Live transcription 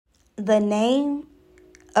The name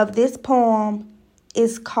of this poem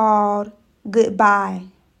is called Goodbye.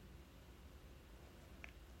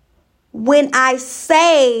 When I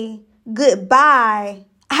say goodbye,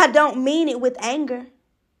 I don't mean it with anger.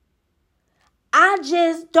 I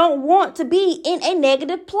just don't want to be in a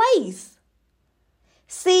negative place.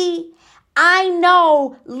 See, I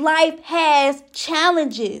know life has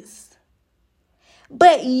challenges,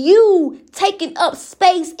 but you taking up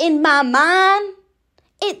space in my mind,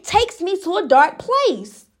 it takes me to a dark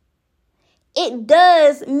place. It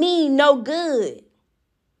does me no good.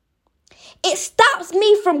 It stops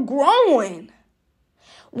me from growing.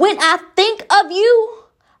 When I think of you,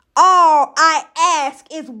 all I ask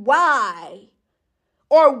is why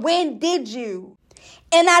or when did you?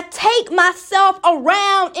 And I take myself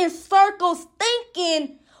around in circles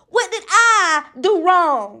thinking, what did I do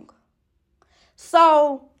wrong?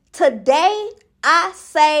 So today I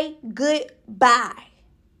say goodbye.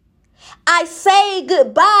 I say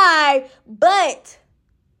goodbye, but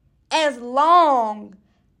as long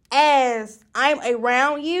as I'm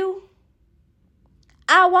around you,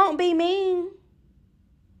 I won't be mean.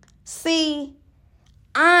 See,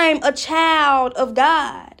 I'm a child of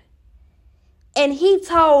God, and He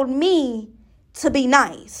told me to be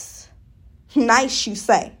nice. Nice, you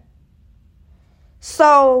say.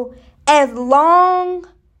 So, as long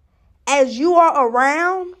as you are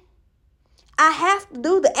around, I have to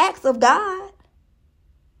do the acts of God.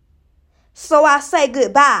 So I say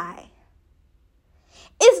goodbye.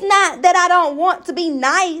 It's not that I don't want to be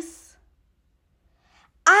nice.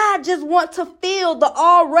 I just want to fill the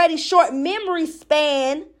already short memory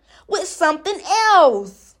span with something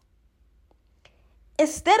else.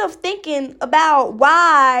 Instead of thinking about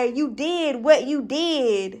why you did what you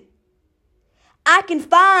did, I can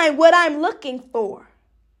find what I'm looking for.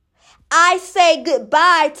 I say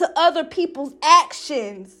goodbye to other people's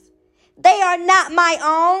actions. They are not my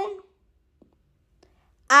own.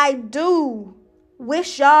 I do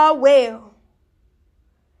wish y'all well.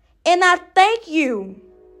 And I thank you.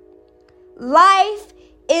 Life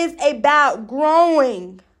is about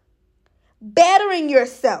growing, bettering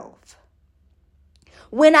yourself.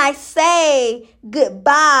 When I say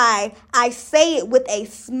goodbye, I say it with a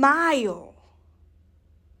smile.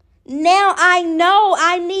 Now I know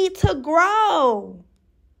I need to grow.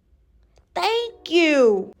 Thank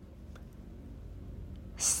you.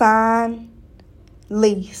 Sign,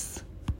 Lise.